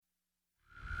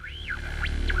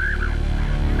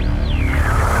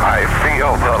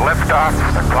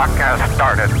The clock has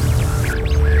started.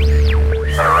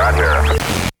 Roger.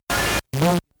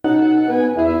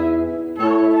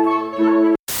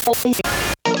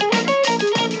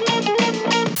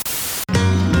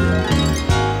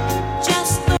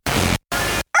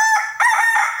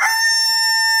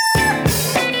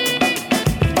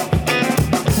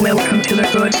 Welcome to the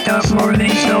Good Stuff Morning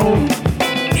Show.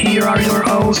 Here are your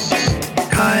hosts,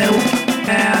 Kyle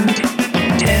and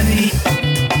Kenny.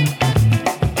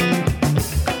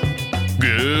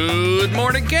 Good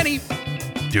morning, Kenny.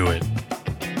 Do it.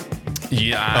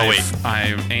 Yeah. Oh, wait.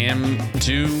 I am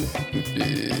to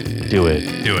Do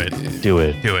it. Do it. Do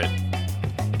it. Do it.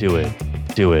 Do it.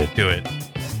 Do it. Do it.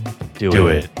 Do Do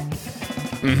it. it.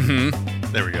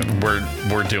 Mm-hmm. There we go.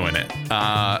 We're doing it.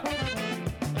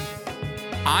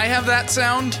 I have that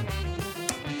sound.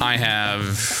 I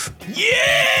have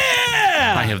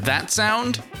that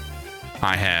sound.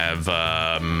 I have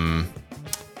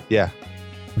Yeah.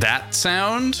 that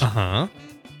sound. Uh-huh.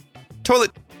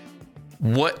 Toilet.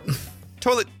 What?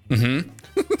 Toilet. It's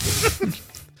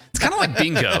kind of like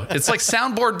bingo. It's like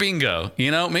soundboard bingo.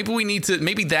 You know,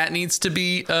 maybe that needs to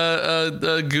be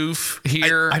a goof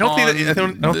here. I don't think that. I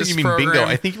don't think this you mean program. bingo.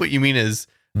 I think what you mean is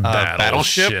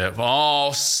battleship.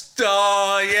 Oh,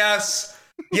 yes,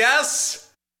 yes.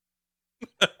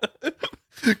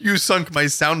 You sunk my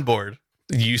soundboard.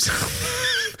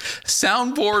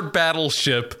 Soundboard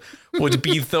battleship would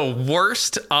be the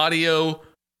worst audio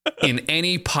in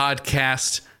any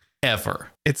podcast ever.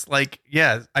 It's like,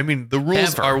 yeah. I mean, the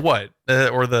rules Ever. are what,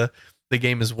 or the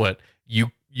game is what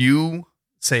you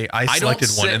say. I selected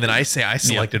one, and then I say I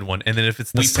selected one, and then if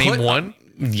it's the same one.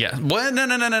 Yeah. Well,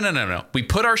 no. We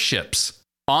put our ships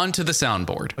onto the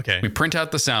soundboard. Okay. We print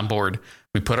out the soundboard.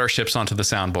 We put our ships onto the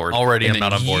soundboard. Already, and I'm then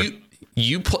not on board.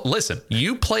 Listen,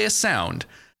 you play a sound,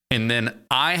 and then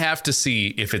I have to see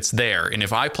if it's there. And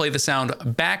if I play the sound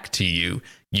back to you,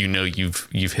 you know you've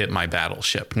hit my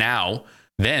battleship. Now,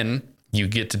 then you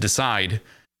get to decide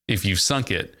if you've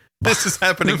sunk it. This is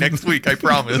happening next week, I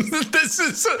promise.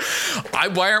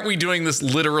 Why aren't we doing this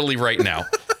literally right now?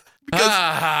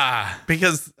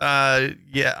 Because I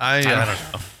don't know.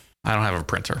 I don't have a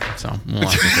printer, so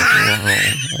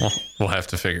we'll have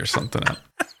to figure something out.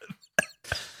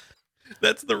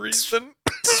 That's the reason.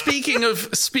 Speaking,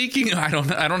 I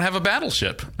don't have a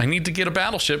battleship. I need to get a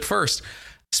battleship first.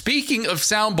 Speaking of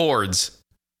soundboards,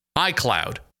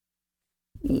 iCloud.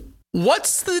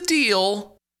 What's the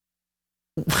deal?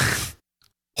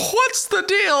 What's the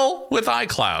deal with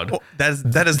iCloud?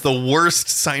 That is the worst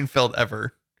Seinfeld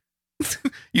ever.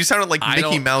 You sounded like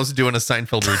Mickey Mouse doing a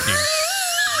Seinfeld routine.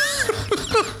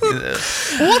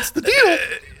 What's the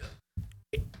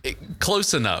deal?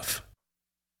 Close enough.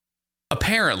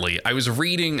 Apparently, I was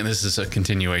reading, and this is a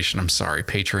continuation, I'm sorry,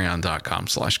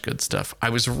 patreon.com/goodstuff. I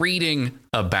was reading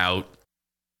about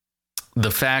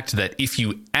the fact that if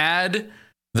you add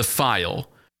the file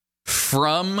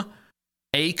from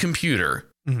a computer,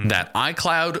 that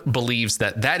iCloud believes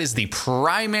that is the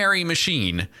primary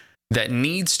machine that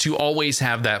needs to always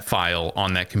have that file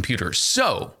on that computer.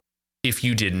 So if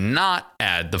you did not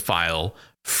add the file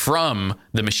from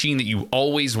the machine that you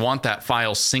always want that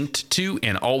file synced to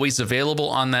and always available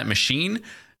on that machine,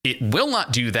 it will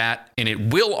not do that, and it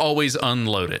will always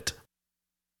unload it.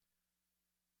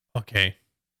 Okay.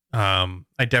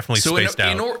 I definitely spaced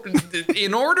out.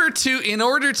 In order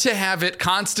to have it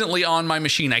constantly on my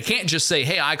machine, I can't just say,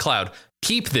 hey, iCloud,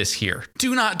 keep this here.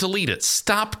 Do not delete it.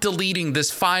 Stop deleting this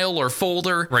file or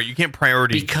folder. Right, you can't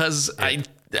priority. Because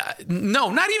no,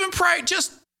 not even priority.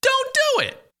 Just don't do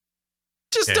it.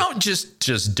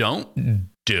 Just don't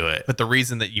do it. But the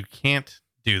reason that you can't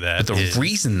do that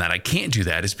reason that I can't do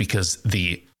that is because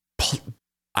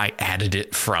I added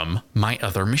it from my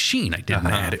other machine. I didn't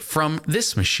add it from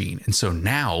this machine. And so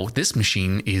now this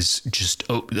machine is just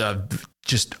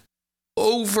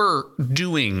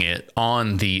overdoing it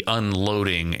on the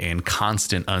unloading and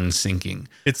constant unsyncing.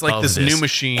 It's like this new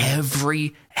machine.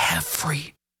 Every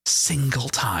single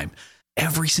time.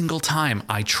 Every single time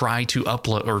I try to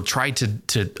upload or try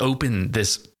to open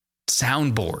this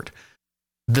soundboard,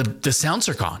 the sounds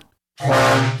are gone.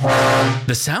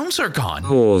 The sounds are gone.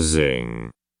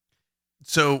 Pausing.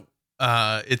 So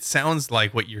it sounds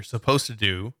like what you're supposed to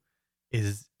do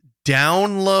is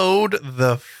download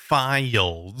the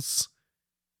files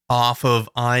off of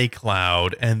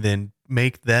iCloud and then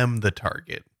make them the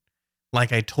target.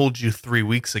 Like I told you 3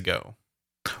 weeks ago.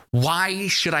 Why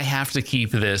should I have to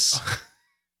keep this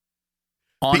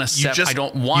on a set? I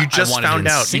don't want. You just found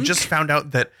out. Sync. You just found out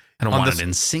that I don't want it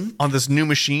in sync on this new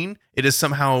machine. It is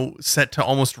somehow set to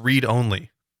almost read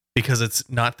only because it's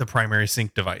not the primary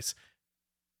sync device.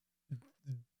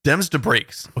 Dems to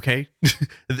breaks. Okay.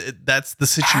 That's the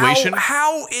situation.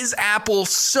 How is Apple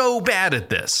so bad at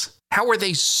this? How are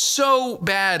they so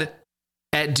bad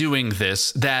at doing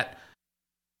this that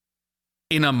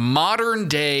in a modern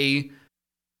day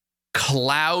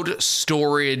cloud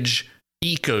storage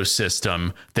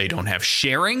ecosystem, they don't have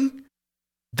sharing,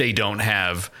 they don't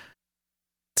have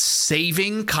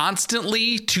saving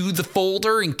constantly to the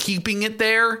folder and keeping it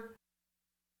there?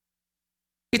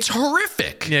 It's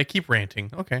horrific. Yeah, keep ranting.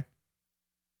 Okay.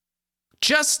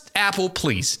 Just Apple,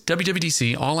 please.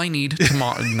 WWDC, all I need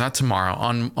tomorrow, not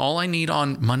tomorrow, all I need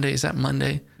on Monday, is that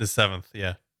Monday? The 7th,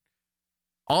 yeah.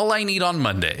 All I need on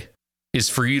Monday is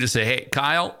for you to say, hey,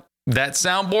 Kyle, that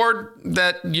soundboard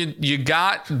that you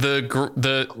got, the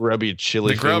grubby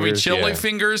chili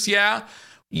fingers, yeah.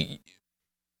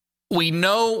 We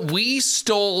know we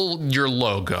stole your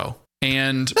logo,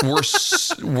 and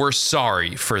we're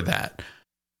sorry for that.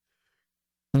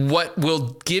 What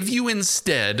we'll give you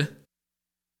instead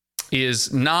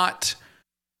is not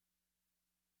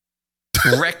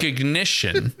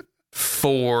recognition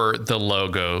for the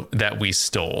logo that we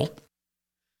stole.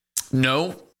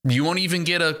 No, you won't even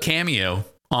get a cameo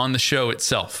on the show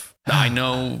itself. I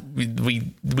know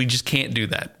we just can't do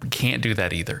that. We can't do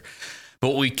that either. But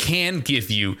what we can give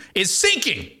you is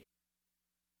syncing.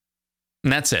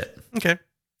 And that's it. Okay.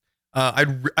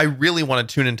 I really want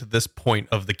to tune into this point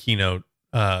of the keynote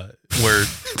where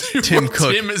Tim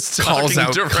Cook calls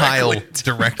out Kyle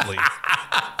directly.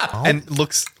 And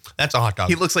looks, that's a hot dog.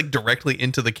 He looks like directly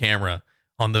into the camera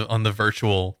on the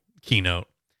virtual keynote.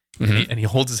 Mm-hmm. And he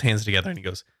holds his hands together and he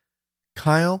goes,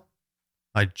 Kyle,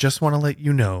 I just want to let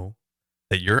you know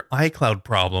that your iCloud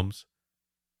problems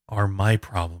are my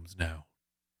problems now.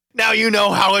 Now you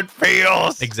know how it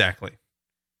feels. Exactly.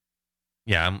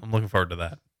 Yeah, I'm looking forward to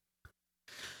that.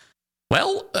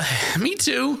 Well, me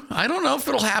too. I don't know if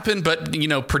it'll happen, but,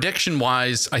 prediction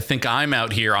wise, I think I'm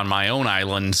out here on my own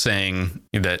island saying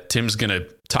that Tim's going to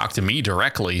talk to me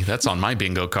directly. That's on my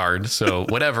bingo card. So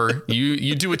whatever,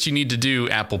 you do what you need to do,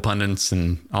 Apple pundits,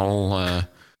 and I'll,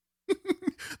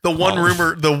 the one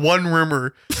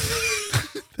rumor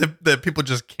that people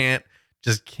just can't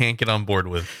get on board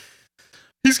with.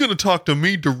 He's going to talk to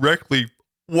me directly.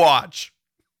 Watch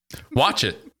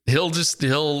it.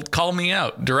 He'll call me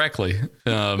out directly.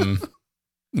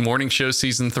 Morning Show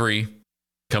season 3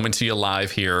 coming to you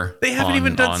live here. They haven't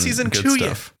even done season 2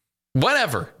 yet.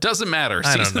 Whatever, doesn't matter.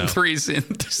 Season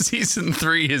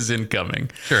 3 is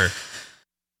incoming. Sure.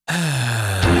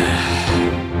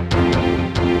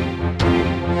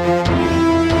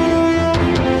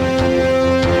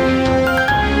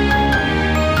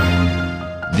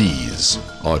 These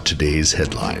are today's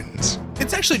headlines.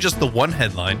 It's actually just the one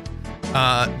headline.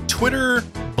 Twitter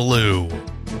blew.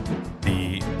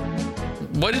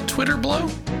 What did Twitter blow?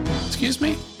 Excuse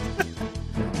me?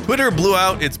 Twitter blew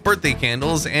out its birthday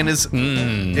candles and is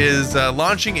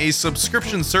launching a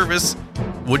subscription service,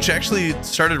 which actually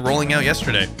started rolling out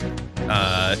yesterday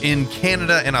in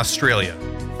Canada and Australia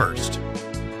first.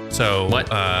 So what?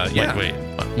 Yeah. Wait.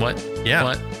 What? Yeah.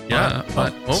 What? Yeah.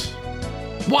 What?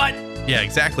 What? Yeah,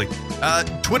 exactly.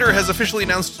 Twitter has officially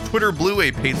announced Twitter Blue,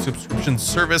 a paid subscription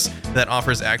service that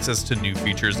offers access to new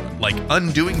features like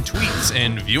undoing tweets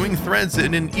and viewing threads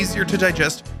in an easier to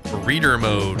digest reader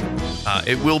mode.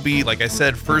 It will be, like I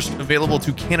said, first available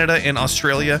to Canada and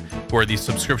Australia, where the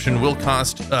subscription will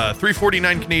cost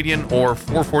 $3.49 Canadian or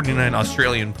 $4.49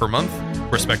 Australian per month,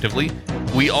 respectively.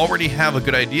 We already have a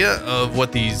good idea of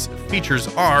what these features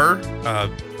are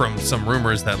from some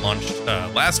rumors that launched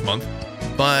last month.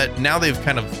 But now they've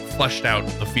kind of fleshed out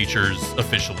the features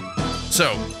officially.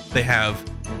 So they have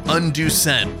undo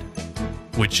send,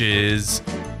 which is,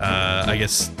 I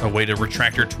guess, a way to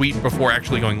retract your tweet before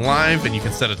actually going live. And you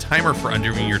can set a timer for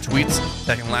undoing your tweets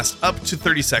that can last up to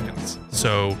 30 seconds.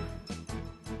 So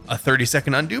a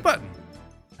 30-second undo button,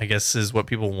 I guess, is what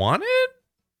people wanted.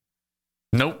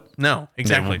 Nope. No,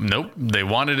 exactly. Nope. They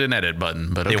wanted an edit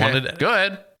button, but okay. They wanted Go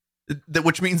ahead.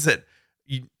 Which means that,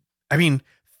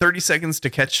 30 seconds to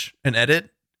catch an edit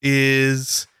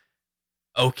is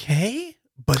okay,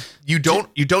 but you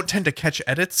don't tend to catch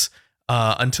edits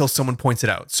until someone points it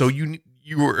out. So you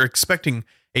were expecting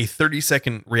a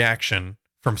 30-second reaction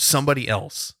from somebody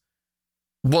else.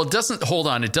 Well, it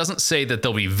doesn't say that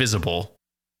they'll be visible.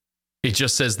 It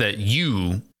just says that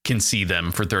you can see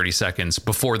them for 30 seconds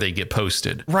before they get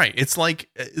posted. Right. It's like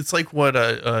what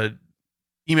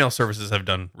email services have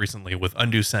done recently with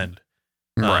undo send.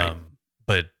 Right.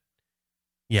 But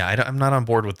yeah, I'm not on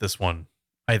board with this one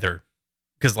either,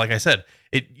 because like I said,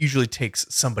 it usually takes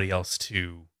somebody else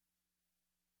to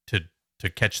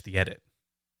catch the edit.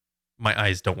 My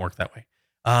eyes don't work that way.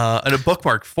 And a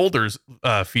bookmark folders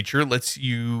feature lets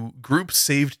you group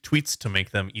saved tweets to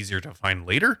make them easier to find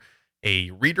later.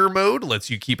 A reader mode lets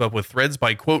you keep up with threads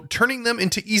by, quote, turning them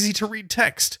into easy to read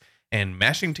text and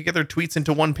mashing together tweets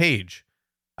into one page.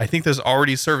 I think there's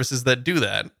already services that do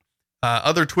that.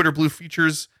 Other Twitter Blue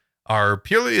features are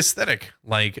purely aesthetic,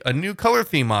 like a new color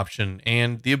theme option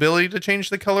and the ability to change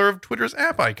the color of Twitter's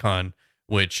app icon,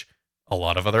 which a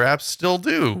lot of other apps still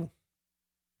do.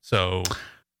 So,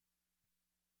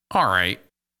 all right.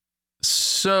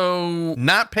 So,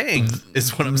 not paying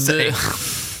is what I'm saying.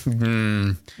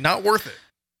 Not worth it.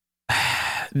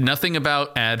 Nothing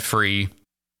about ad-free.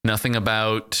 Nothing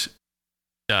about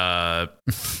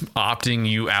opting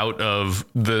you out of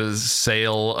the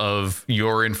sale of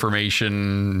your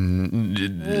information.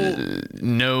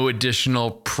 No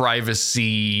additional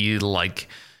privacy. Like,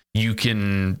 you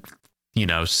can,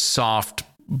 soft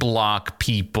block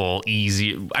people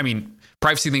easy. I mean,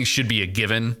 privacy things should be a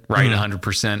given, right?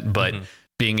 100%. But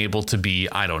being able to be,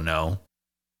 I don't know,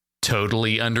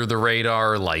 totally under the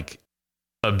radar, like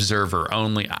observer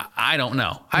only. I don't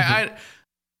know. I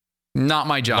not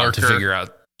my job to figure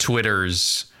out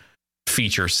Twitter's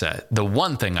feature set. The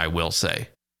one thing I will say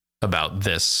about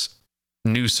this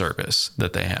new service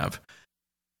that they have,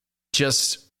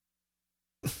 just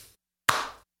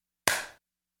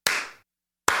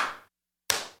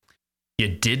you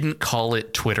didn't call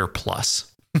it Twitter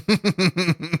Plus.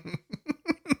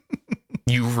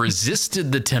 You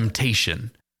resisted the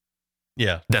temptation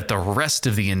that the rest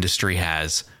of the industry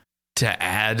has to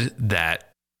add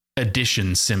that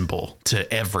addition symbol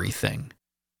to everything.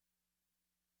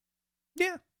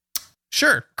 Yeah,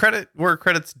 sure. Credit where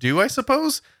credit's due, I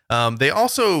suppose. They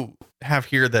also have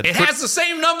here that it has the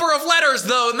same number of letters,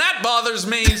 though, and that bothers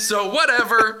me. So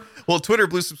whatever. Well, Twitter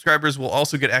Blue subscribers will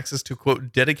also get access to,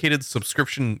 quote, dedicated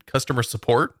subscription customer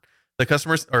support.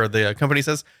 The company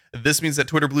says this means that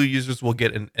Twitter Blue users will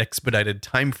get an expedited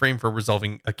time frame for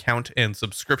resolving account and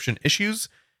subscription issues.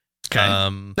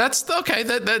 Okay. That's okay.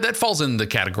 That falls in the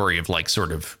category of like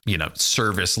sort of,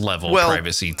 service level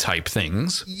privacy type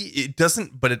things. It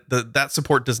doesn't, but that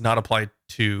support does not apply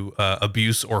to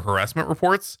abuse or harassment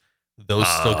reports. Those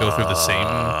still go through the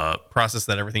same process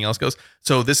that everything else goes.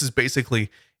 So this is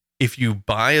basically, if you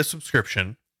buy a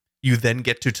subscription, you then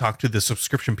get to talk to the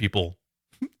subscription people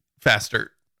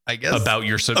faster, I guess. About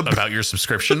your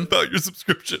subscription? About your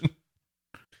subscription.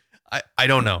 I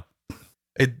don't know.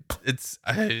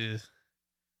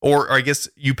 Or I guess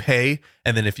you pay,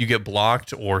 and then if you get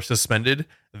blocked or suspended,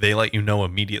 they let you know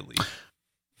immediately.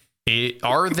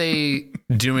 Are they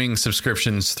doing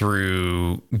subscriptions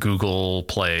through Google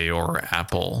Play or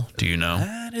Apple? Do you know?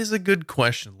 That is a good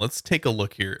question. Let's take a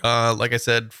look here. Like I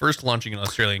said, first launching in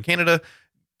Australia and Canada.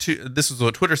 This is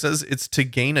what Twitter says. It's to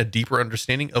gain a deeper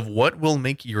understanding of what will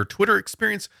make your Twitter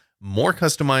experience more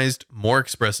customized, more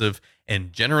expressive,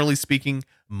 and generally speaking,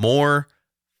 more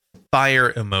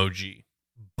fire emoji.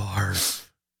 Barf.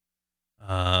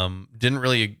 Didn't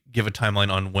really give a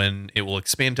timeline on when it will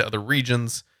expand to other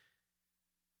regions.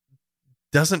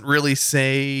 Doesn't really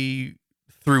say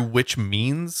through which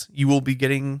means you will be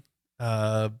getting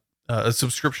a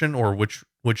subscription or which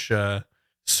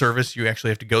service you actually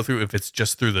have to go through. If it's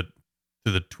just through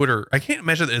the Twitter, I can't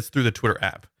imagine that it's through the Twitter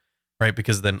app, right?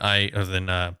 Because then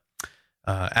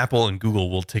Apple and Google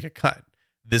will take a cut.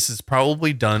 This is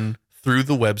probably done through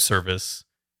the web service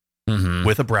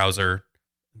with a browser.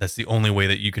 That's the only way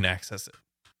that you can access it.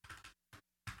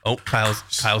 Oh,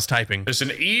 Kyle's typing. There's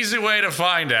an easy way to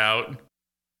find out.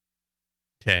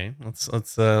 Okay, let's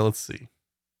see.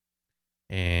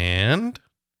 And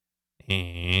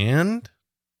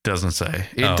doesn't say.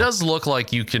 It does look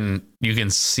like you can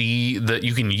see that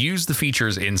you can use the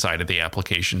features inside of the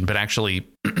application, but actually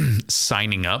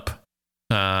signing up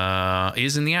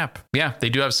is in the app. Yeah, they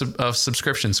do have a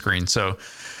subscription screen. So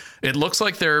it looks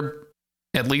like they're,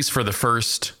 at least for the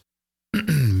first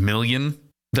million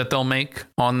that they'll make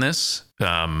on this,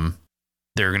 they're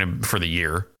going to, for the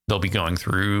year, they'll be going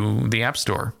through the App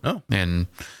Store. Oh, and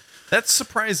that's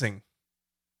surprising.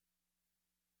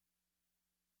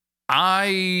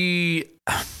 I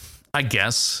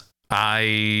guess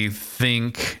I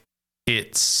think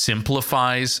it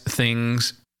simplifies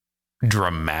things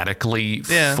dramatically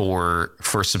for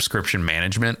subscription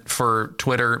management for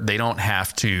Twitter. They don't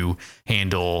have to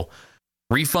handle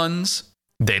refunds.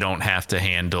 They don't have to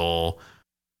handle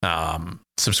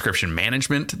subscription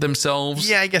management themselves.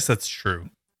 Yeah, I guess that's true.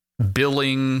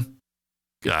 Billing,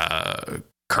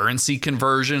 currency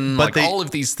conversion, but all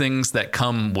of these things that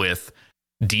come with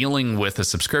dealing with a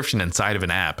subscription inside of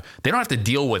an app. They don't have to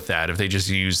deal with that if they just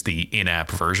use the in-app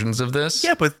versions of this.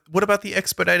 Yeah, but what about the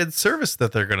expedited service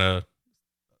that they're going to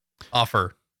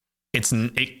offer.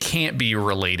 It can't be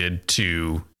related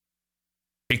to.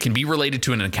 It can be related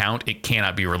to an account. It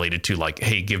cannot be related to like,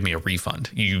 hey, give me a refund.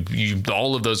 You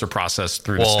all of those are processed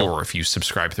through the store if you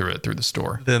subscribe through the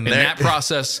store. Then that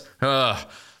process, let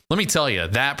me tell you,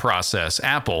 that process,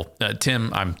 Apple,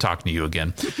 Tim, I'm talking to you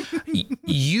again.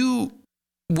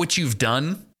 What you've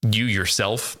done, you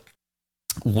yourself,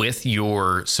 with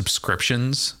your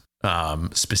subscriptions,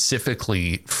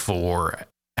 specifically for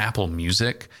Apple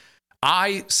Music,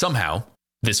 I somehow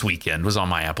this weekend was on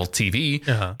my Apple TV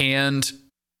and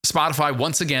Spotify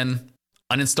once again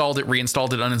uninstalled it,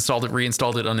 reinstalled it, uninstalled it,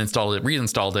 reinstalled it, uninstalled it,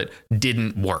 reinstalled it.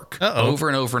 Didn't work over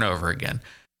and over and over again.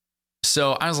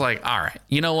 So I was like, all right,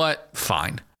 you know what?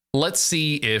 Fine. Let's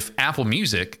see if Apple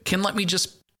Music can let me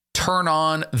just turn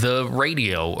on the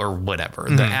radio or whatever,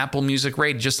 the Apple Music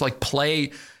radio, just like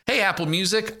play. Hey, Apple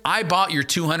Music, I bought your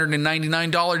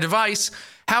 $299 device.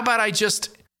 How about I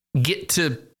just get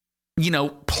to,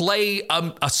 play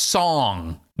a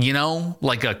song,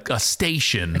 like a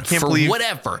station for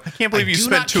whatever. I can't believe you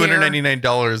spent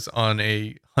 $299 on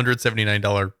a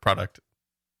 $179 product.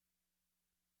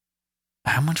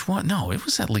 How much? What? No, it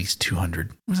was at least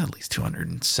 $200. It was at least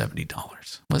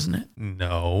 $270, wasn't it?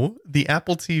 No, the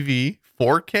Apple TV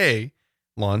 4K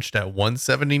launched at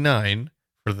 $179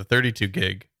 for the 32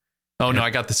 gig. Oh no, I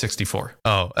got the 64.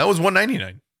 Oh, that was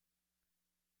 $199.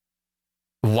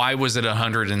 Why was it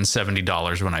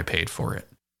 $170 when I paid for it?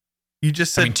 You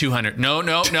just said 200. No,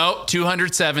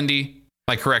 270.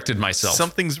 I corrected myself.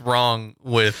 Something's wrong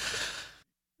with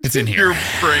it's in here. Your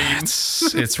brain.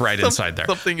 It's right inside there.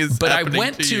 Something is. But I happening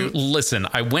went to listen.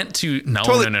 I went to no.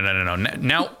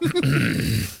 Now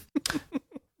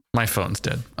my phone's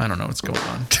dead. I don't know what's going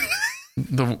on.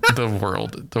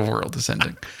 The world is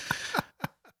ending.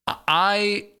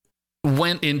 I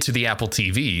went into the Apple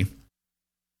TV,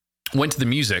 went to the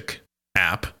music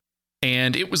app,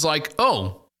 and it was like,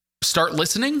 oh, start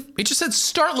listening. It just said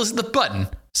start listening. The button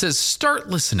says start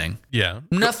listening. Yeah.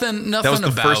 Nothing that was the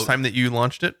about first time that you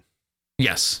launched it?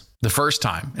 Yes, the first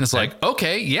time. And it's like,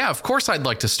 okay, yeah, of course I'd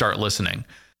like to start listening.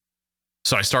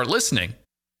 So I start listening.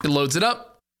 It loads it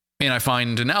up, and I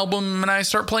find an album, and I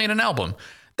start playing an album.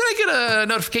 Then I get a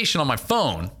notification on my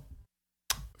phone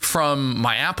from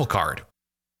my Apple Card,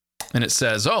 and it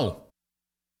says, oh,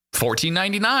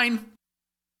 $14.99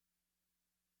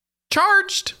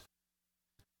 charged.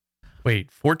 Wait,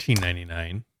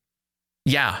 $14.99?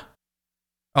 Yeah.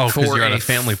 Oh, because you're on a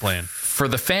family plan. For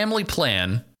the family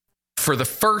plan, for the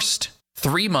first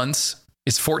 3 months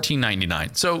is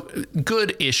 $14.99. So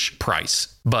good-ish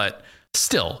price, but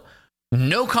still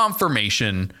no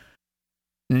confirmation.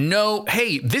 No,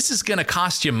 hey, this is going to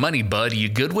cost you money, bud. Are you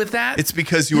good with that? It's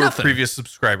because you were a previous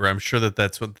subscriber. I'm sure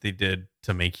that's what they did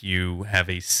to make you have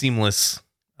a seamless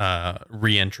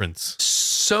re-entrance.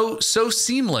 So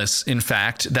seamless, in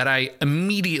fact, that I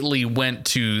immediately went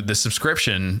to the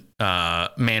subscription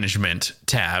management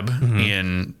tab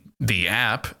in the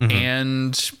app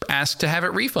and asked to have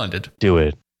it refunded. Do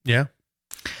it. Yeah.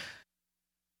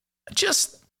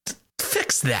 Just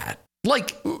fix that.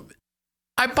 Like,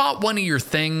 I bought one of your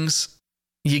things.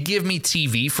 You give me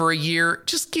TV for a year.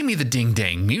 Just give me the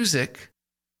ding-dang music.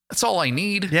 That's all I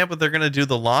need. Yeah, but they're going to do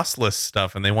the lossless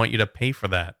stuff, and they want you to pay for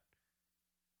that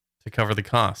to cover the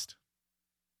cost.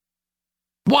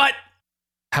 What?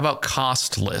 How about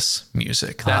costless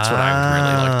music? That's what I would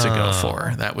really like to go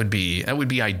for. That would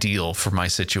be ideal for my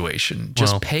situation.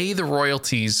 Just pay the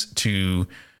royalties to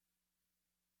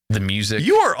the music.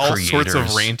 You are all creators. Sorts of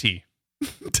ranty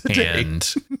today.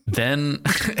 And then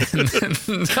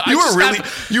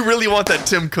you really want that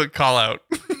Tim Cook call out.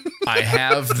 I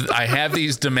have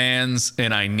these demands,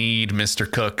 and I need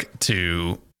Mr. Cook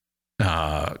to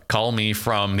call me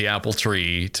from the Apple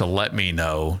tree to let me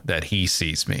know that he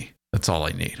sees me. That's all I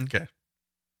need. Okay.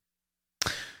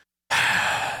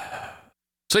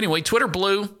 So anyway, Twitter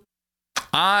Blue.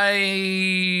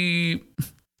 I'm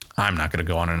not going to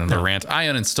go on another rant. I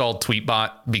uninstalled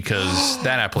Tweetbot because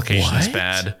that application is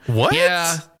bad. What?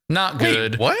 Yeah, not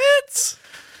good. Wait, what?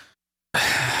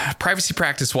 Privacy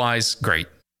practice wise, great.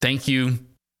 Thank you.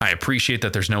 I appreciate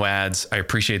that there's no ads. I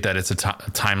appreciate that it's a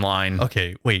timeline.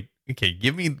 Okay, wait. Okay,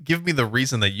 give me the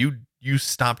reason that you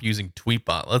stopped using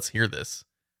Tweetbot. Let's hear this.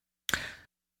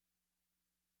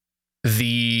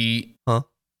 Huh?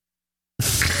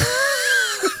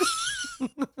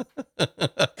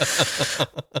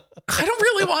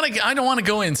 I don't want to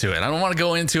go into it. I don't want to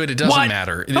go into it. It doesn't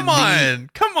matter. Come on.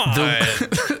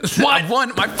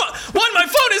 One, my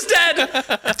phone is dead.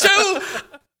 Two,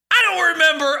 I don't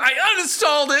remember. I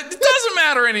uninstalled it. It doesn't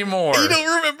matter anymore. You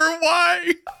don't remember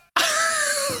why?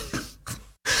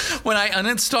 when I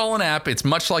uninstall an app, it's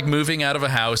much like moving out of a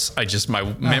house. My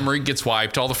memory gets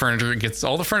wiped, all the furniture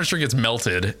gets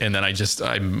melted, and then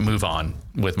I move on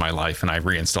with my life, and I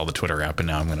reinstall the Twitter app, and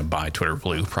now I'm going to buy Twitter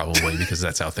Blue probably because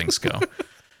that's how things go.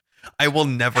 I will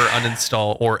never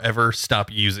uninstall or ever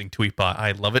stop using Tweetbot.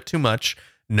 I love it too much.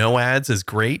 No ads is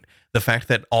great. The fact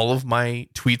that all of my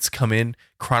tweets come in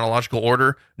chronological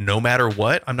order, no matter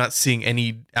what, I'm not seeing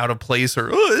any out of place or,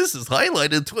 oh, this is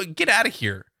highlighted. Get out of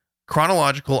here.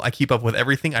 Chronological. I keep up with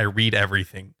everything. I read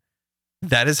everything.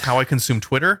 That is how I consume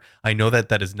Twitter. I know that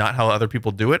that is not how other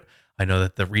people do it. I know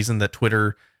that the reason that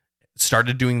Twitter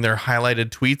started doing their highlighted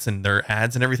tweets and their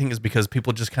ads and everything is because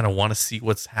people just kind of want to see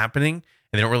what's happening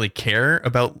and they don't really care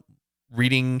about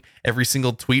reading every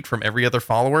single tweet from every other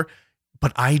follower.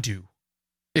 But I do.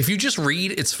 If you just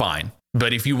read, it's fine.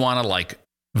 But if you want to like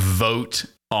vote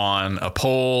on a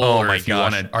poll, oh or my if you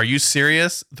gosh, want to, are you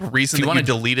serious? The reason that you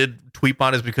deleted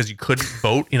Tweetbot is because you couldn't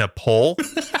vote in a poll.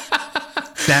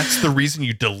 That's the reason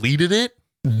you deleted it.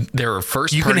 There are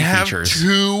first you party can have features.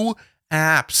 Two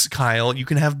apps, Kyle. You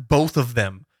can have both of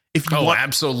them. If you want.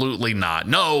 Absolutely not.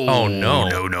 No. Oh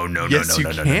no. No. Yes, you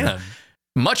can. No.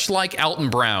 Much like Alton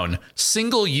Brown,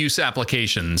 single-use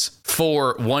applications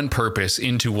for one purpose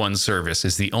into one service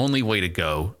is the only way to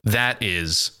go. That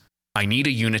is, I need a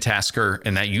unitasker,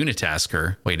 and that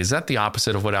unitasker... Wait, is that the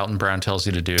opposite of what Alton Brown tells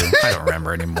you to do? I don't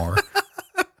remember anymore.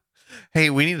 Hey,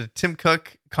 we need a Tim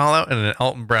Cook call-out and an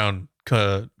Alton Brown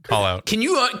call-out. Can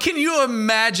you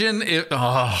imagine it?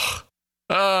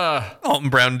 Alton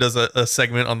Brown does a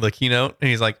segment on the keynote, and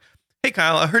he's like, hey,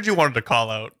 Kyle, I heard you wanted to call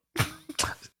out.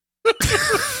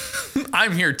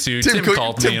 I'm here too. Tim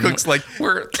called me. Tim Cook's like,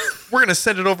 we're gonna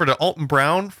send it over to Alton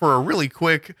Brown for a really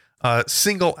quick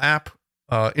single app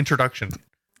introduction.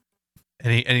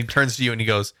 And he turns to you and he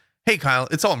goes, "Hey Kyle,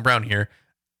 it's Alton Brown here."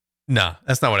 Nah,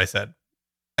 that's not what I said.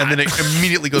 And then it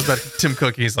immediately goes back to Tim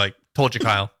Cook. He's like, "Told you,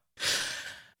 Kyle."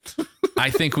 I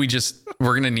think we're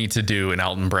gonna need to do an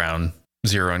Alton Brown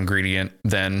zero ingredient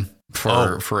then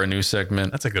for a new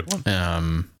segment. That's a good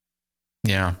one.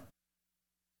 Yeah.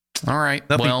 All right.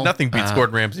 Nothing beats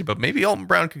Gordon Ramsay, but maybe Alton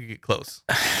Brown could get close.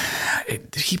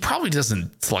 He probably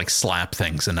doesn't like slap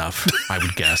things enough, I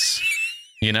would guess.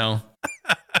 You know?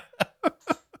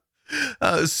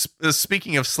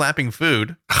 Speaking of slapping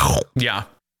food. Yeah.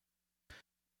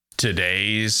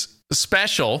 Today's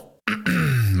special,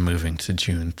 moving to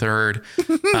June 3rd.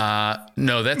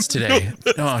 No, that's today.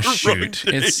 Oh, shoot.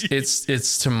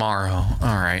 It's tomorrow.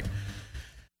 All right.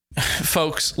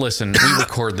 Folks, listen, we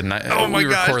record the night. Oh my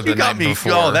gosh, record the night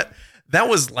before. Oh, that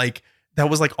was like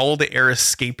all the air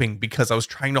escaping because I was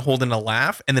trying to hold in a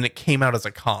laugh and then it came out as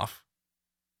a cough.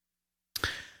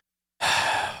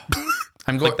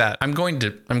 I'm going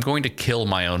to kill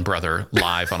my own brother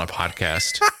live on a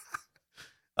podcast.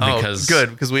 Because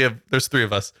there's three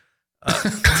of us.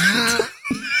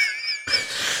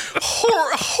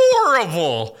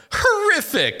 Horrible,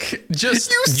 horrific.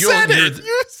 Just you said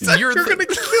you're gonna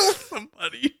kill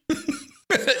somebody.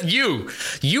 You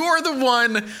are the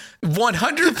one.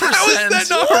 100%. How is that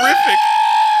not horrific?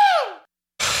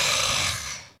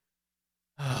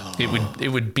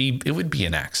 It would be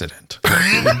an accident.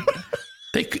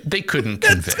 They couldn't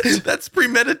convict. That's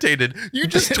premeditated. You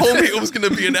just told me it was going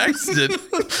to be an accident.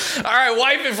 All right,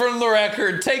 wipe it from the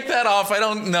record. Take that off. I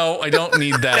don't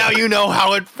need that. Now you know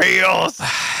how it feels.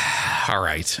 All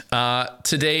right.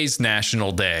 Today's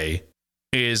national day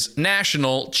is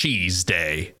National Cheese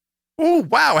Day. Oh,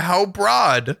 wow. How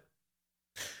broad.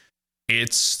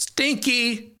 It's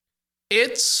stinky.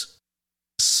 It's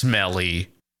smelly.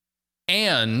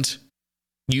 And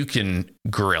you can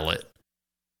grill it.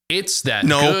 It's that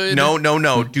good.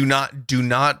 No. Do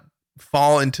not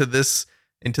fall into this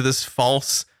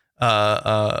false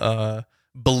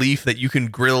belief that you can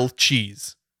grill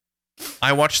cheese.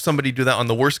 I watched somebody do that on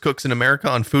The Worst Cooks in America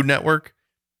on Food Network.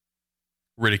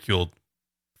 Ridiculed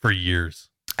for years.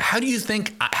 How do you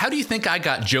think I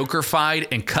got Joker-fied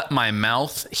and cut my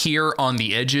mouth here on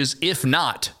the edges, if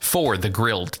not for the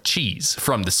grilled cheese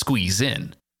from the Squeeze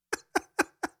In?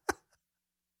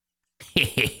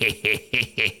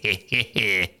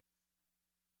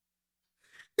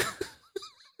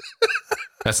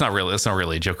 That's not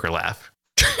really a Joker laugh.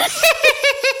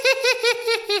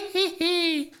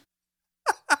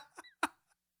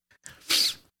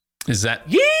 Is that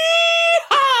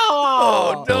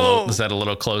Oh no. Is that a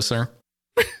little closer?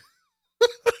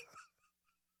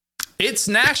 It's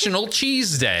National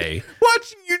Cheese Day.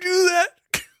 Watching you do that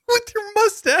with your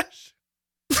mustache.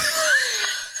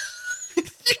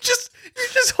 You're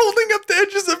just holding up the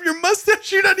edges of your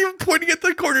mustache. You're not even pointing at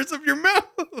the corners of your mouth.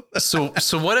 So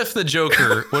what if the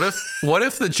Joker? What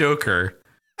if the Joker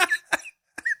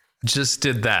just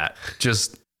did that.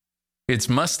 Just it's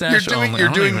mustache You're doing- only. you're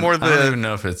I don't doing even- more I don't the- even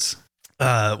know if it's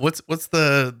What's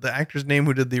the actor's name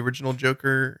who did the original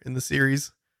Joker in the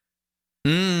series?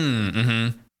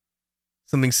 mm-hmm.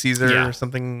 Something Caesar Yeah. or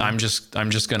something. I'm just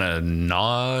gonna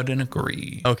nod and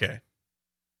agree. Okay.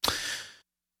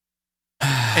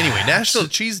 Anyway, National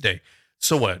Cheese Day.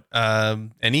 So what?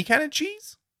 Any kind of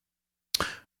cheese?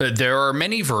 There are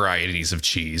many varieties of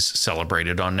cheese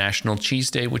celebrated on National Cheese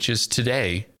Day, which is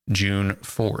today, June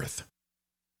 4th.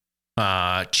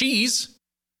 Cheese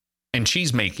and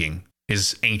cheese making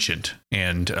is ancient,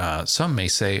 and some may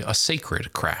say a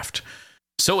sacred craft.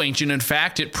 So ancient, in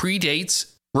fact, it predates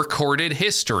recorded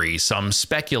history. Some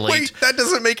speculate. Wait, that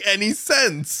doesn't make any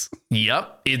sense.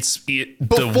 Yep,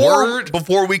 the word.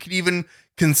 Before we could even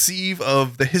conceive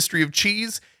of the history of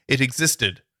cheese, it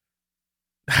existed.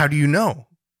 How do you know?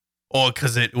 Oh,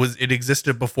 because it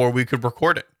existed before we could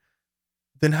record it.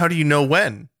 Then how do you know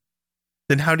when?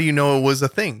 Then how do you know it was a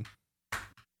thing?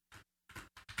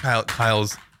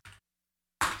 Kyle's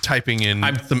typing in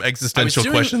some existential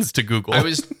questions to Google. I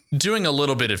was doing a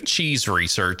little bit of cheese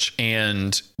research,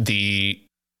 and the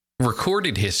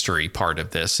recorded history part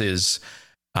of this is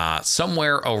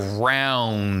somewhere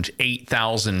around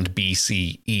 8000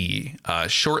 BCE,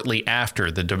 shortly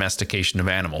after the domestication of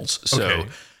animals. So Okay.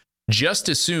 just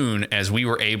as soon as we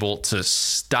were able to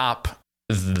stop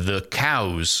the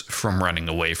cows from running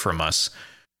away from us,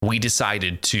 we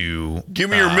decided to Give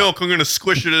me your milk. I'm going to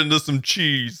squish it into some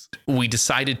cheese. we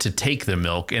decided to take the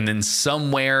milk, and then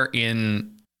somewhere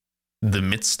in the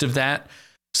midst of that,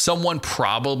 someone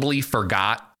probably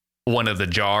forgot one of the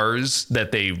jars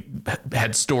that they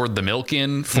had stored the milk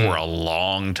in for a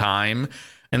long time,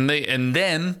 and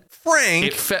then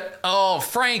Frank.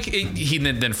 Frank,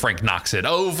 then Frank knocks it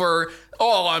over.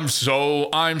 Oh, I'm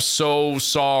so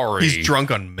sorry. He's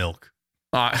drunk on milk.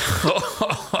 I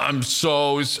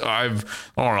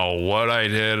don't know what I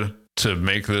did to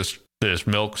make this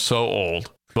milk so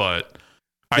old, but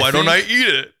Why don't I eat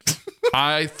it?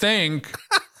 I think,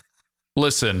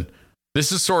 listen,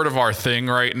 this is sort of our thing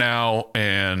right now,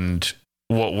 and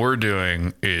what we're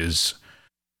doing is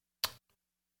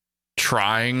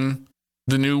trying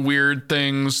the new weird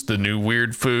things, the new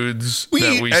weird foods We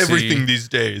that eat we everything see. these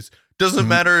days. Doesn't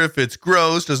matter if it's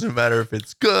gross. Doesn't matter if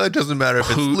it's good. Doesn't matter if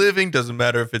it's living. Doesn't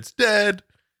matter if it's dead.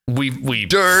 We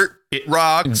Dirt,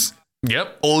 rocks,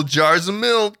 Yep. old jars of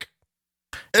milk.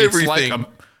 Everything.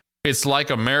 It's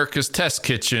like America's Test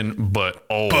Kitchen, but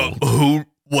old. But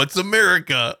what's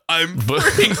America? I'm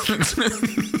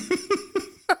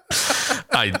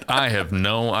I have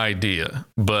no idea,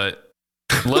 but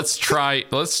let's try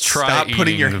Stop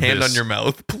putting your eating hand this- on your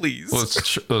mouth, please.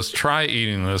 Let's try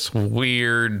eating this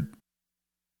weird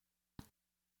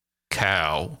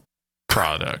cow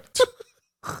product.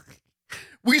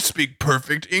 We speak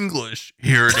perfect English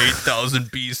here at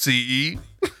 8000 BCE.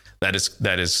 That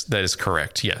is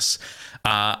correct. Yes.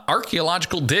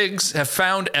 Archaeological digs have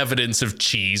found evidence of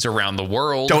cheese around the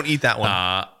world. Don't eat that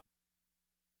one.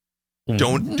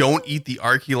 Don't eat the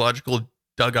archaeological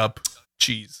dug up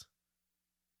cheese.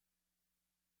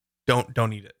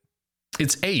 Don't eat it.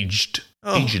 It's aged.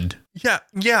 Oh. Aged.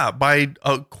 Yeah, by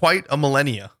quite a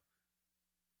millennia.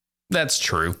 That's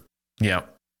true. Yeah.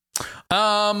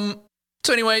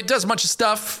 So anyway, it does a bunch of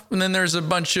stuff, and then there's a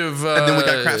bunch of And then we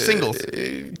got craft singles.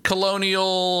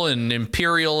 Colonial and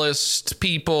imperialist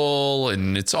people,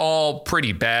 and it's all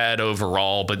pretty bad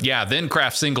overall. But yeah, then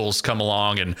craft singles come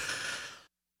along, and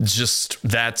just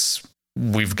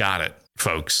we've got it,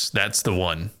 folks. That's the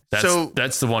one.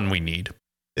 That's the one we need.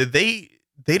 They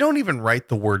don't even write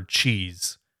the word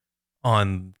cheese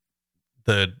on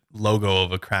the logo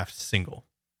of a craft single.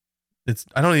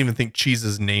 I don't even think cheese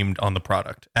is named on the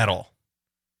product at all.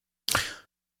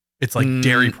 It's like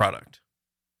dairy product.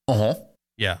 Uh-huh.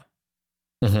 Yeah.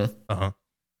 Uh-huh. Uh-huh.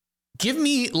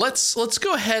 Let's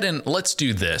go ahead and let's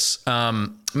do this.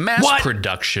 Mass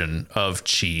production of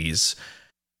cheese.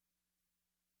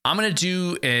 I'm going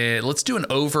to let's do an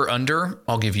over under.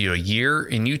 I'll give you a year,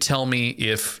 and you tell me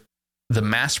if the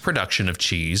mass production of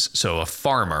cheese, so a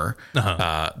farmer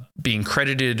being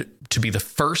credited to be the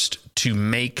first to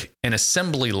make an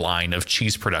assembly line of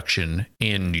cheese production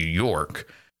in New York,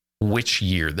 which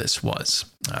year this was.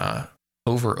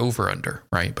 Over under,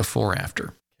 right? Before,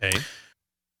 after. Okay.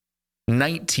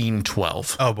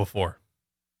 1912. Oh, before.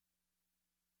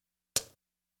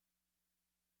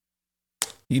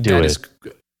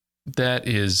 That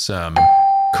is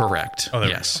correct. Oh, there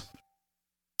we yes.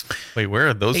 Wait, where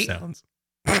are those sounds?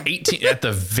 18 at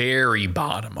the very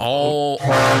bottom. All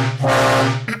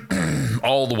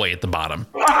the way at the bottom.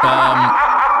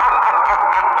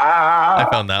 I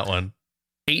found that one.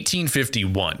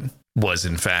 1851 was,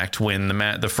 in fact, when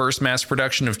the first mass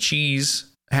production of cheese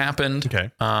happened.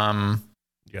 Okay. And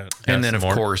then, of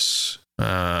course,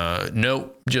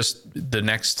 just the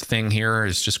next thing here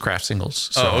is just craft singles.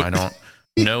 So I don't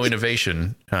no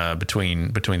innovation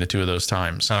between the two of those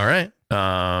times. All right.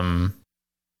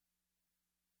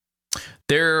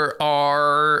 There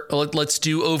are, let's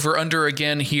do over under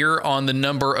again here on the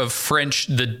number of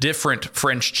the different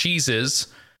French cheeses.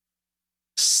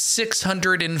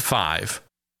 605.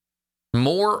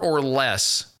 More or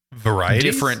less Varieties?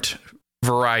 different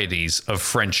varieties of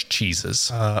French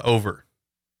cheeses. Over.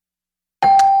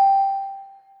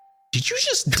 Did you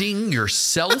just ding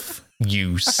yourself?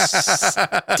 You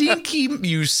stinky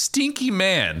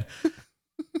man.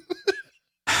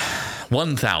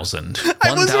 1,000.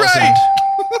 I was right.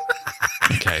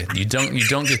 Okay, you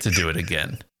don't get to do it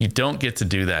again. You don't get to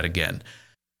do that again.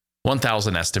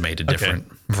 1,000 estimated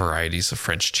different varieties of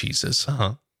French cheeses.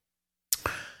 Uh-huh.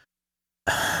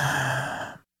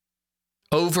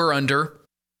 Over under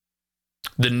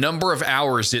the number of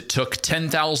hours it took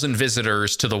 10,000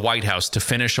 visitors to the White House to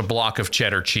finish a block of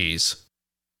cheddar cheese.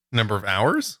 Number of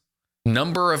hours?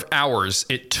 Number of hours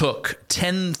it took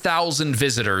 10,000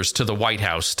 visitors to the White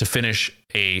House to finish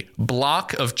a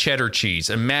block of cheddar cheese.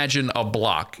 Imagine a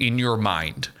block in your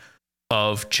mind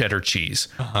of cheddar cheese.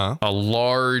 Uh-huh. A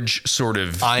large sort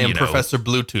of... I am Professor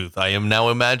Bluetooth. I am now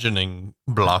imagining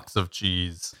blocks of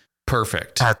cheese.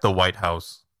 Perfect. At the White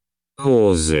House.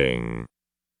 Pausing.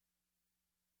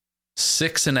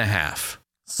 6.5.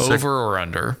 Over or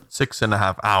under?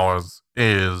 6.5 hours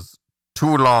is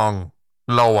too long.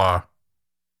 Lower.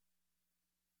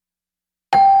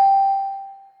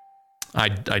 I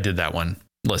did that one,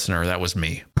 listener. That was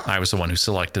me. I was the one who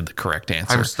selected the correct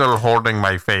answer. I'm still holding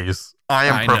my face.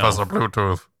 I Professor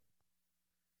Bluetooth.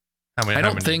 How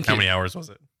many hours was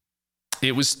it?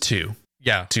 It was 2.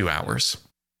 Yeah. 2 hours.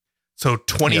 So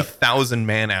 20,000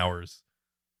 man hours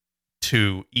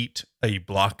to eat a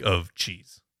block of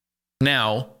cheese.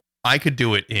 Now, I could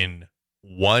do it in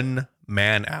 1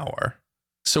 man hour.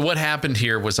 So what happened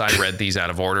here was I read these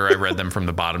out of order. I read them from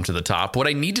the bottom to the top. What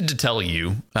I needed to tell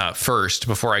you first,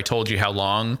 before I told you how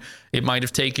long it might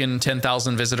have taken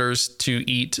 10,000 visitors to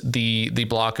eat the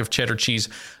block of cheddar cheese,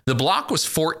 the block was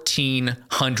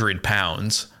 1,400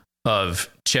 pounds of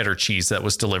cheddar cheese that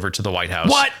was delivered to the White House.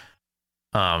 What?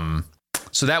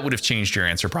 So that would have changed your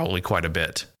answer probably quite a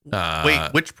bit. Wait,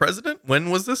 which president?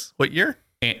 When was this? What year?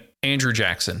 Andrew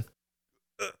Jackson.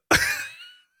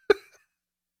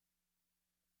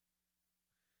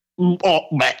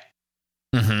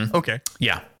 Mm-hmm. Okay.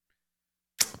 Yeah.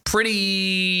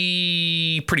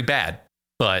 Pretty bad,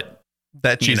 but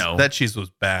that cheese was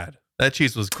bad. That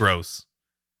cheese was gross.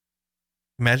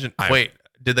 Imagine.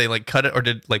 Did they cut it, or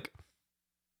did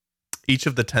each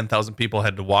of the 10,000 people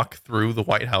had to walk through the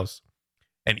White House,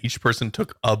 and each person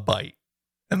took a bite,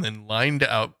 and then lined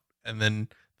out, and then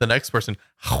the next person,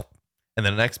 and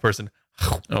then the next person.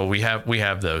 Oh, we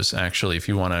have those actually. If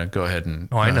you want to go ahead and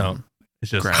I know. It's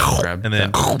just grab and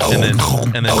then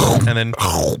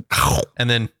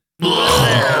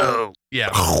yeah,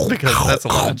 because that's a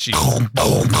lot of cheese.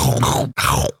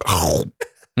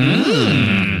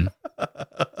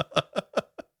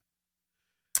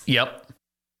 Yep.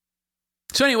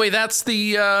 So anyway, that's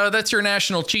your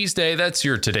National Cheese Day. That's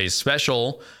your today's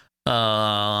special.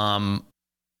 On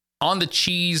the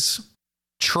cheese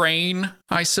train,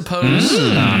 I suppose.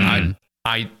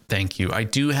 I thank you. I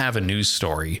do have a news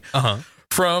story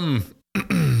from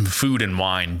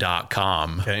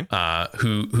foodandwine.com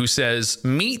who says,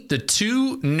 meet the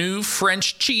 2 new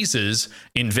French cheeses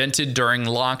invented during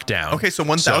lockdown. Okay, so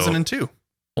 1002.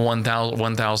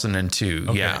 1002,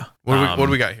 okay. Yeah. What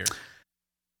do we got here?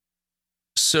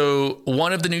 So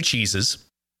one of the new cheeses,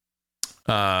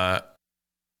 I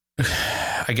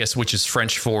guess, which is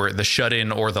French for the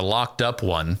shut-in or the locked-up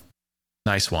one.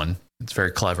 Nice one. It's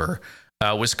very clever.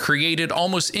 Was created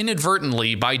almost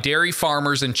inadvertently by dairy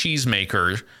farmers and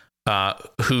cheesemakers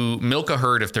who milk a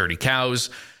herd of 30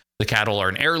 cows. The cattle are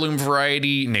an heirloom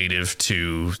variety native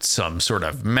to some sort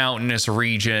of mountainous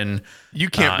region.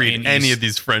 You can't read any of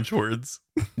these French words.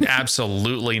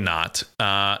 Absolutely not.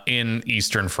 In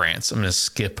Eastern France. I'm going to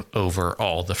skip over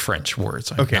all the French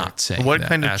words. I'm not saying what that.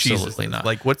 kind of Absolutely cheese is not.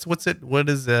 Like what is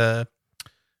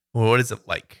it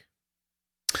like?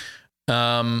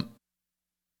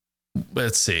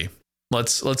 Let's see.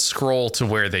 Let's scroll to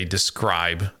where they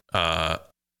describe the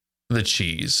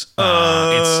cheese.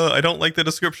 I don't like the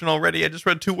description already. I just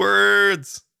read 2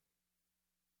 words.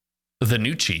 The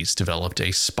new cheese developed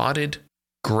a spotted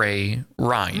gray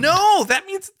rind. No, that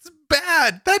means it's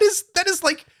bad. That is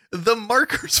like the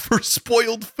markers for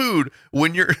spoiled food.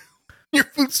 When your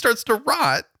food starts to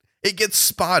rot, it gets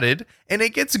spotted and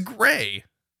it gets gray.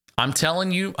 I'm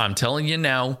telling you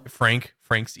now.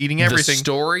 Frank's eating everything.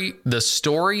 The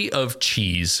story of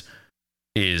cheese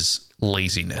is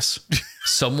laziness.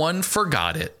 Someone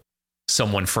forgot it.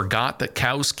 Someone forgot that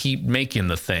cows keep making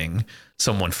the thing.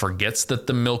 Someone forgets that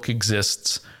the milk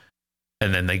exists,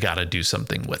 and then they got to do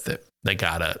something with it. They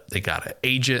gotta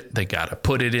age it. They gotta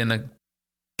put it in a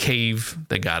cave.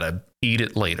 They gotta eat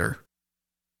it later.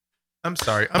 I'm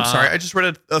sorry. I just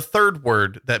read a third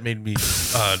word that made me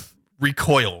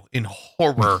recoil in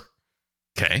horror.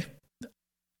 Okay.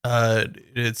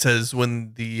 It says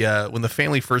when the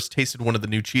family first tasted one of the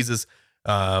new cheeses,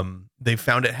 they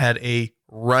found it had a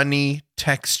runny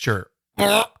texture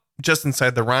just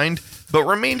inside the rind, but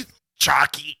remained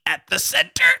chalky at the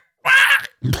center.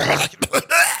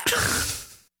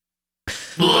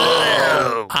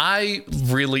 I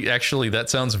really, actually, that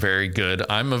sounds very good.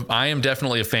 I am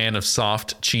definitely a fan of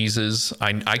soft cheeses.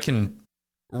 I can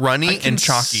runny and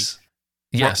chalky.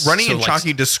 Yes, runny so and like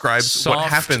chalky describes soft, what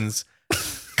happens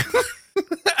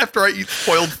after I eat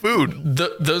spoiled food.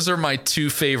 Those are my two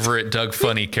favorite Doug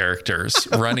Funny characters,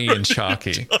 Runny and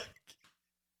Chalky.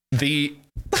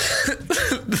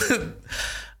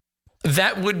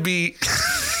 That would be.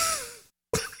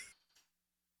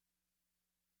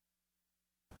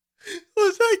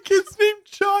 Was that kid's name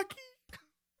Chalky?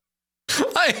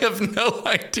 I have no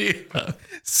idea.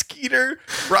 Skeeter,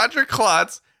 Roger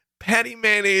Klotz, Patty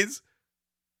Mayonnaise,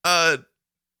 Chalky.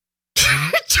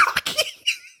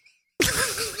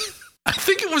 I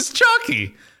think it was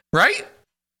Chalky, right?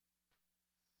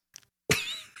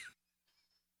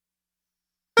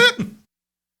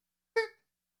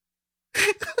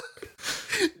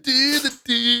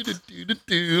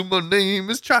 My name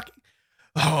is Chalky.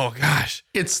 Oh gosh,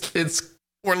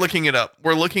 we're looking it up.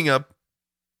 We're looking up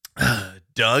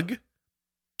Doug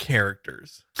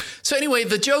characters. So anyway,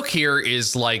 the joke here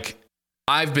is like,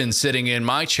 I've been sitting in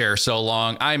my chair so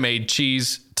long, I made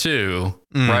cheese too,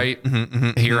 right?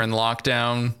 Here in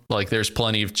lockdown, like there's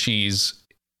plenty of cheese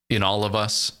in all of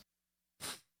us.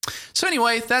 So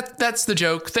anyway, that's the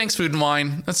joke. Thanks, Food and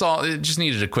Wine. That's all. It just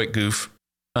needed a quick goof.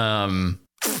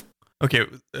 Okay,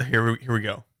 here we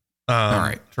go. All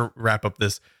right. To wrap up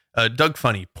this, Doug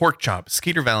Funny, Pork Chop,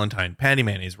 Skeeter Valentine, Patty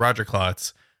Mayonnaise, Roger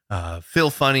Klotz, Phil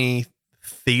Funny,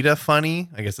 Theta Funny,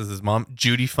 I guess this is his mom,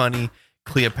 Judy Funny,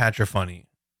 Cleopatra Funny.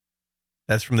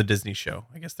 That's from the Disney show.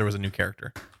 I guess there was a new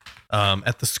character.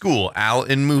 At the school, Al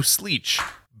and Moose Leach,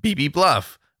 BB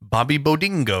Bluff, Bobby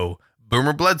Bodingo,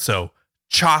 Boomer Bledsoe,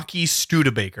 Chalky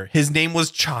Studebaker. His name was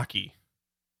Chalky.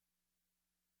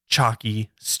 Chalky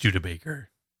Studebaker.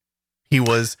 He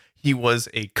was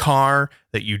a car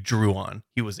that you drew on.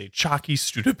 He was a Chalky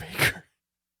Studebaker.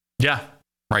 Yeah,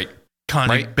 right. Connie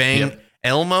Right. Bang, Yep.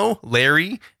 Elmo,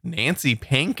 Larry, Nancy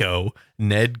Panko,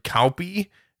 Ned Kaupy,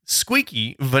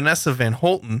 Squeaky, Vanessa Van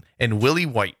Holten, and Willie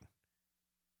White.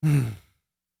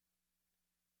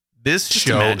 This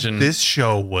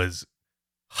show was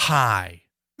high.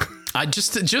 I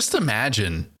just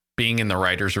imagine being in the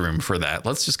writer's room for that.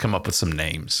 Let's just come up with some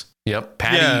names. Yep.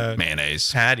 Patty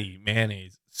Mayonnaise. Patty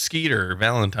Mayonnaise. Skeeter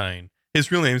Valentine.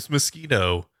 His real name's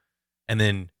Mosquito. And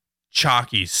then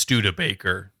Chalky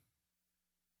Studebaker.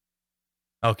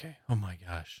 Okay. Oh my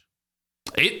gosh.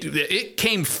 It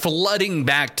came flooding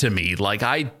back to me. Like,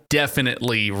 I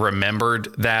definitely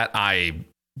remembered that.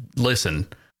 Listen,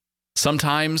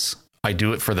 sometimes I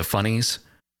do it for the funnies.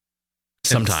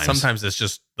 Sometimes it's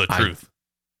just the truth.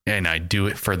 And I do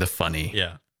it for the funny.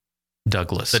 Yeah.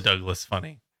 Douglas. The Douglas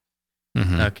funny.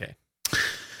 Mhm. Okay.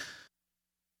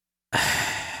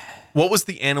 What was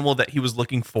the animal that he was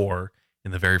looking for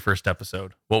in the very first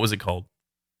episode? What was it called?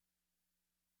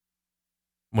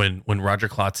 When Roger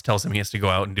Klotz tells him he has to go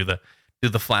out and do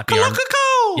the flappy arm.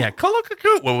 Yeah,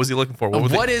 Kolokoko. What was he looking for?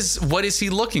 What is he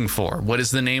looking for? What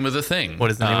is the name of the thing?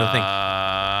 What is the name of the thing?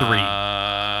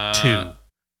 3,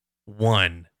 2,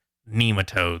 1.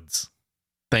 Nematodes.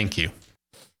 Thank you.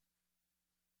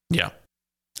 Yeah.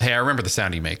 Hey, I remember the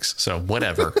sound he makes, so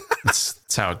whatever.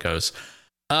 That's how it goes.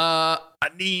 A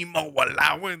Nemo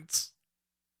allowance.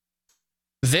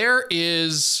 There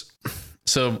is,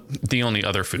 so the only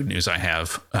other food news I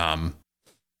have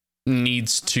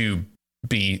needs to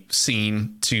be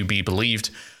seen to be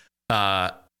believed.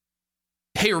 Hey,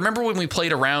 remember when we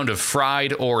played a round of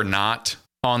Fried or Not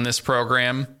on this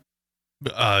program?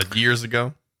 Years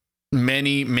ago?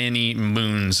 Many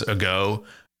moons ago.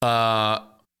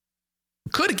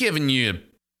 Could have given you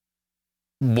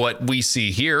what we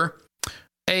see here.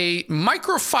 A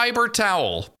microfiber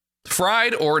towel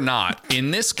Fried or not,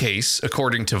 in this case,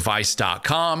 according to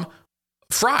Vice.com,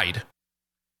 fried.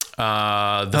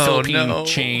 The Philippine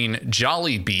chain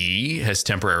Jollibee has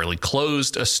temporarily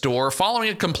closed a store following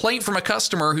a complaint from a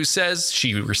customer who says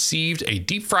she received a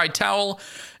deep fried towel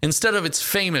instead of its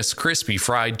famous crispy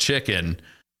fried chicken.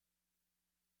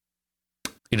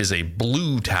 It is a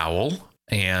blue towel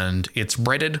and it's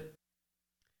breaded.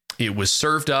 It was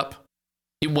served up.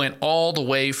 It went all the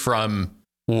way from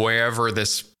wherever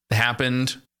this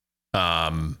happened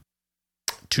and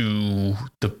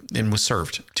was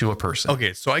served to a person.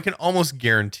 Okay, so I can almost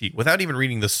guarantee, without even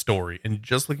reading the story and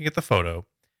just looking at the photo,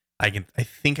 I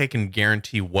think I can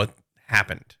guarantee what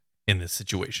happened in this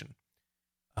situation.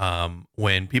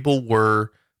 When people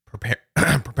were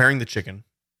preparing the chicken,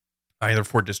 either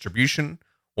for distribution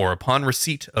or upon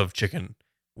receipt of chicken,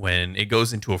 when it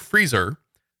goes into a freezer,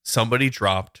 somebody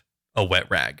dropped a wet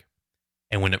rag.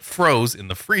 And when it froze in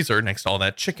the freezer next to all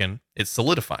that chicken, it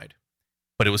solidified.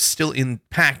 But it was still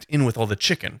packed in with all the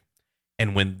chicken.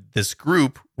 And when this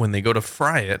group, when they go to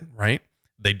fry it, right,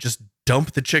 they just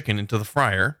dump the chicken into the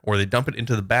fryer, or they dump it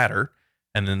into the batter,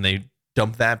 and then they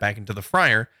dump that back into the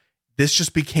fryer. This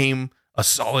just became a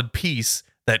solid piece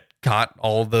that got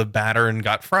all the batter and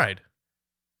got fried.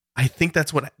 I think that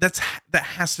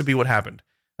has to be what happened.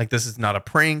 Like, this is not a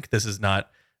prank. This is not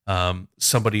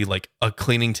somebody, like a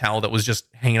cleaning towel that was just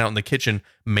hanging out in the kitchen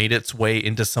made its way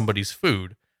into somebody's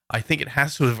food. I think it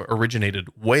has to have originated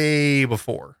way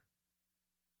before.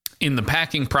 In the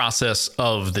packing process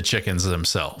of the chickens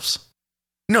themselves.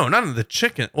 No, not in the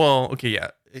chicken. Well, okay, yeah.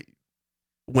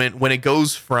 When it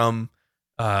goes from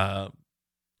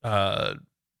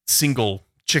single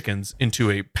chickens into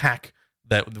a pack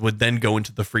that would then go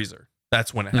into the freezer.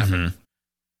 That's when it happened.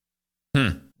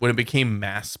 When it became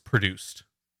mass produced.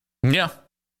 Yeah.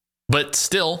 But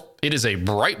still, it is a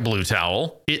bright blue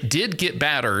towel. It did get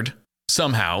battered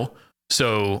somehow.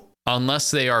 So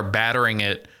unless they are battering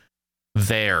it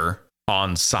there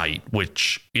on site,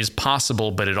 which is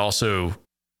possible, but it also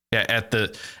at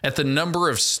the number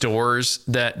of stores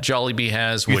that Jollibee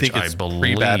has, which I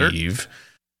believe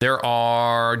there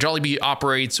are, Jollibee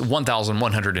operates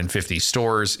 1,150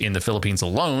 stores in the Philippines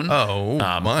alone. Oh,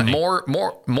 my.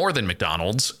 More than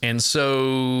McDonald's. And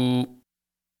so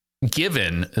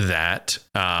given that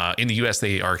in the US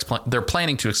they're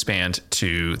planning to expand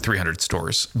to 300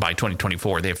 stores by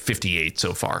 2024. They have 58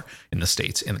 so far in the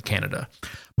States and Canada.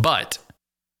 But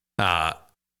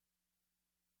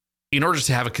in order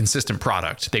to have a consistent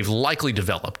product, they've likely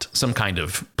developed some kind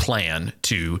of plan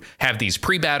to have these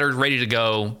pre-battered, ready to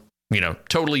go,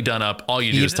 totally done up. All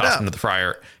you do is toss them into the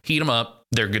fryer, heat them up,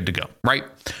 they're good to go, right?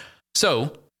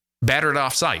 So battered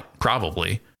off-site,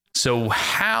 probably. So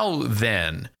how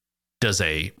then does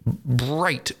a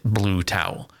bright blue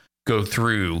towel go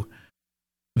through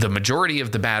the majority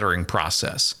of the battering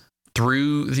process,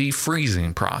 through the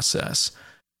freezing process,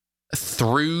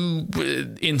 through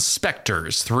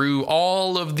inspectors, through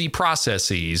all of the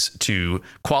processes to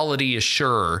quality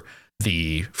assure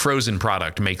the frozen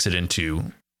product makes it into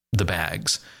the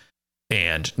bags,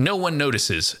 and no one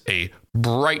notices a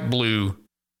bright blue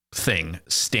thing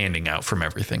standing out from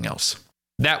everything else?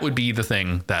 That would be the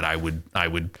thing that I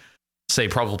would say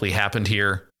probably happened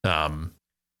here. I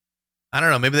don't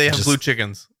know. Maybe they have blue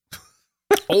chickens.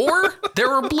 Or there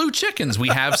are blue chickens. We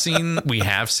have seen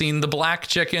the black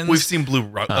chickens. We've seen blue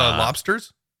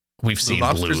lobsters. We've seen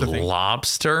blue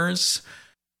lobsters.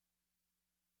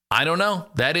 I don't know.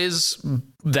 That is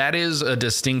a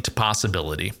distinct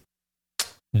possibility.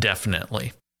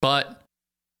 Definitely. But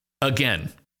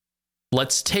again,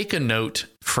 let's take a note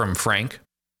from Frank,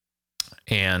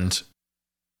 and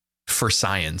for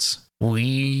science,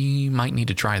 we might need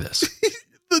to try this.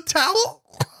 The towel?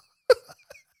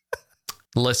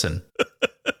 Listen,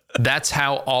 that's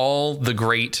how all the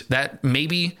great, that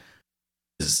maybe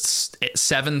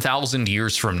 7,000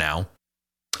 years from now,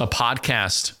 a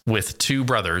podcast with two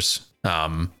brothers,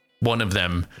 one of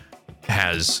them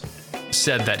has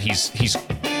said that he's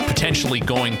potentially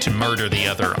going to murder the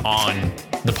other on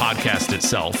the podcast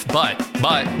itself, but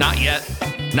not yet.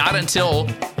 Not until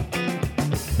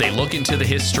they look into the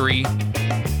history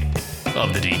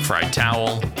of the deep fried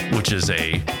towel, which is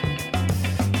a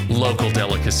local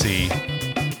delicacy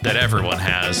that everyone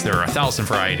has. There are 1,000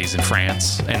 varieties in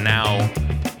France, and now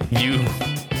you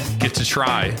get to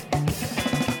try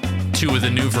 2 of the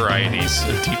new varieties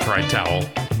of deep fried towel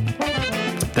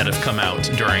that have come out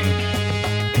during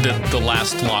the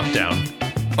last lockdown.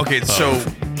 Okay, so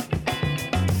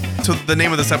the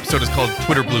name of this episode is called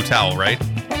Twitter Blue Towel, right?